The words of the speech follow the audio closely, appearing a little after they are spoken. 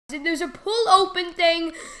There's a pull open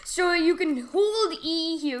thing, so you can hold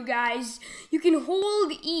E here, guys. You can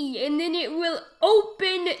hold E, and then it will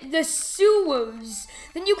open the sewers.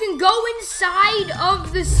 Then you can go inside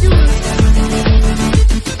of the sewers.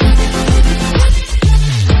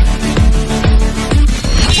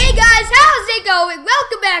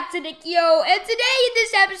 Welcome back to Nikio, and today in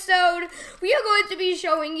this episode, we are going to be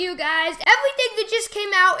showing you guys everything that just came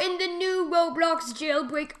out in the new Roblox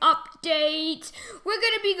Jailbreak update. We're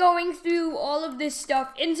going to be going through all of this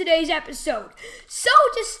stuff in today's episode. So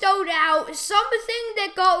to start out, something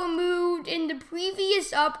that got removed in the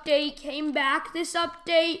previous update came back this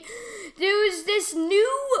update. There was this new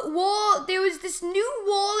wall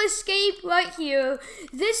escape right here.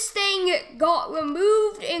 This thing got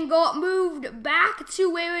removed and got moved back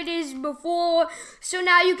to where it is before, so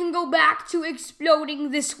now you can go back to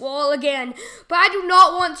exploding this wall again. But I do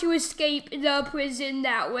not want to escape the prison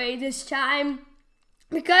that way this time,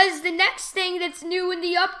 because the next thing that's new in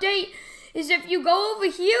the update is if you go over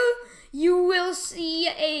here, you will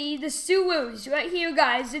see the sewers right here,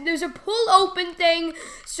 guys. And there's a pull open thing,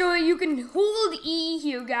 so you can hold E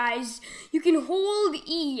here, guys. You can hold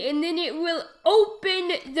E, and then it will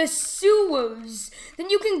open the sewers. Then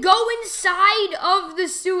you can go inside of the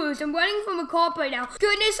sewers. I'm running from a cop right now.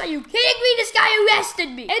 Goodness, are you kidding me? This guy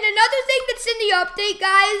arrested me. And another thing that's in the update,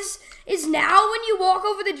 guys, is now when you walk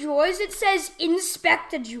over the drawers, it says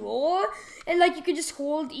inspect a drawer. And like you can just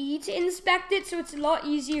hold E to inspect it, so it's a lot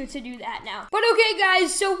easier to do that now. But okay,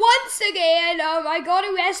 guys, so once again, I got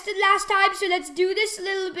arrested last time, so let's do this a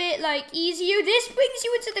little bit like easier. This brings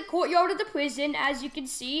you into the courtyard of the prison, as you can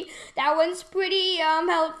see. That one's pretty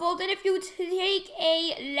helpful. Then if you take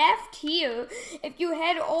a left here, if you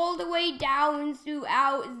head all the way down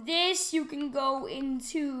throughout this, you can go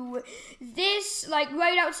into this, like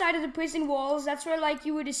right outside of the prison walls. That's where like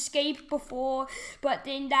you would escape before, but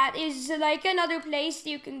then that is like another place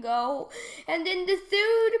you can go. And then the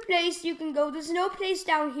third place you can go, there's no place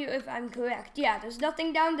down here if I'm correct. Yeah, there's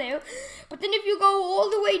nothing down there. But then if you go all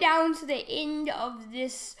the way down to the end of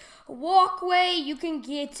this walkway, you can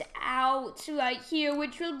get out right here,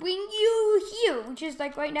 which will bring you here, which is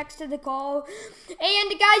like right next to the car. And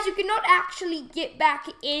guys, you cannot actually get back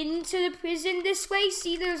into the prison this way.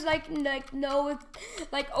 See, there's like no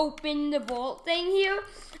open the vault thing here.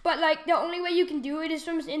 But like the only way you can do it is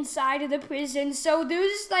from inside of the prison. So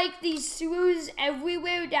there's like these sewers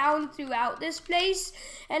everywhere down throughout this place,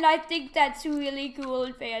 and I think that's really cool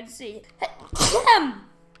and fancy.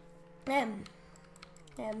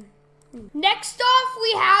 Next off,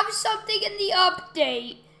 we have something in the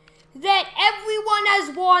update that everyone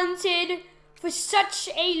has wanted for such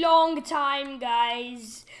a long time,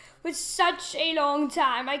 guys. For such a long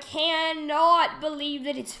time. I cannot believe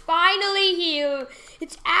that it's finally here.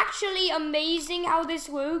 It's actually amazing how this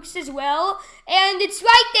works as well. And it's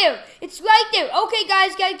right there. It's right there. Okay,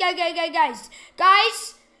 guys,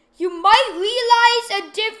 you might realize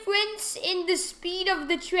a difference in the speed of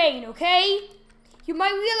the train, okay? You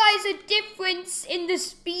might realize a difference in the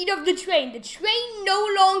speed of the train. The train no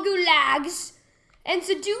longer lags. And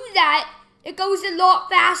to do that, it goes a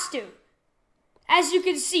lot faster. As you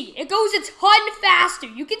can see, it goes a ton faster.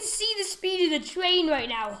 You can see the speed of the train right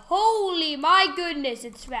now. Holy my goodness,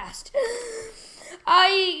 it's fast.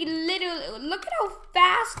 Look at how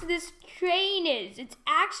fast this train is. It's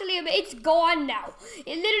actually, it's gone now.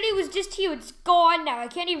 It literally was just here. It's gone now. I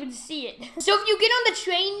can't even see it. So if you get on the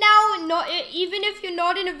train now, even if you're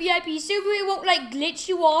not in a VIP server, it won't like glitch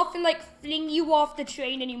you off and like fling you off the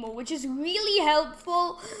train anymore, which is really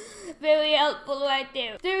helpful. Very helpful right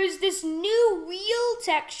there. There's this new wheel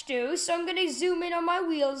texture, so I'm gonna zoom in on my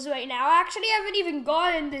wheels right now. Actually, I haven't even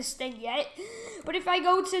gotten this thing yet. But if I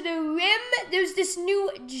go to the rim, there's this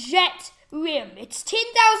new jet rim. It's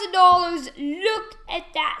 $10,000. Look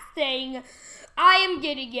at that thing. I am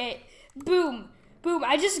getting it. Boom. Boom,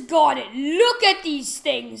 I just got it. Look at these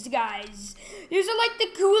things, guys. These are like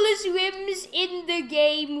the coolest rims in the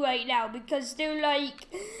game right now, because they're like,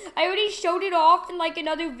 I already showed it off in like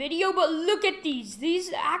another video, but look at these.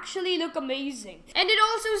 These actually look amazing. And it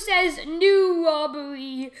also says new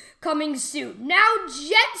robbery coming soon. Now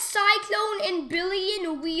Jet, Cyclone, and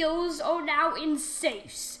Billion wheels are now in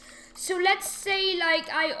safes. So let's say like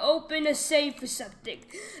I open a safe or something.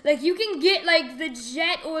 Like you can get like the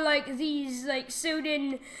jet or like these like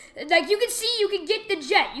certain, like you can see you can get the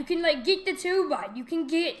jet. You can like get the turbine. You can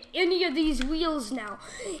get any of these wheels now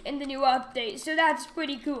in the new update. So that's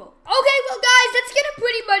pretty cool. Okay, well guys, that's gonna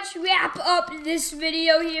pretty much wrap up this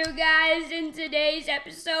video here, guys, in today's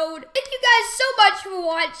episode. Thank you guys so much for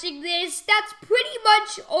watching this. That's pretty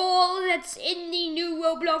much all that's in the new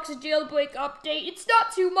Roblox Jailbreak update. It's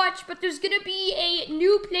not too much, but there's gonna be a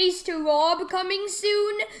new place to rob coming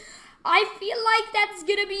soon. I feel like that's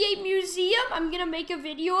gonna be a museum. I'm gonna make a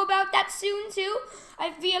video about that soon too. I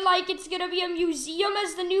feel like it's gonna be a museum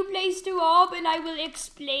as the new place to rob, and I will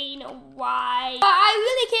explain why. But I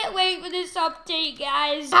really can't wait for this update,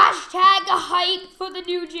 guys. Hashtag hype for the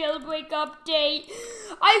new Jailbreak update.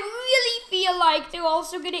 I really feel like they're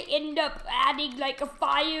also gonna end up adding like a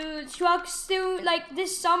fire truck soon, like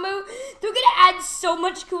this summer. They're gonna add so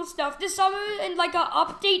much cool stuff this summer, and like an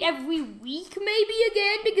update every week maybe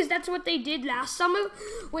again, because that's what they did last summer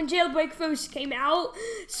when Jailbreak first came out.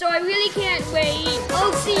 So I really can't wait.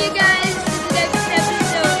 I'll see you guys in the next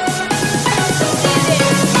episode.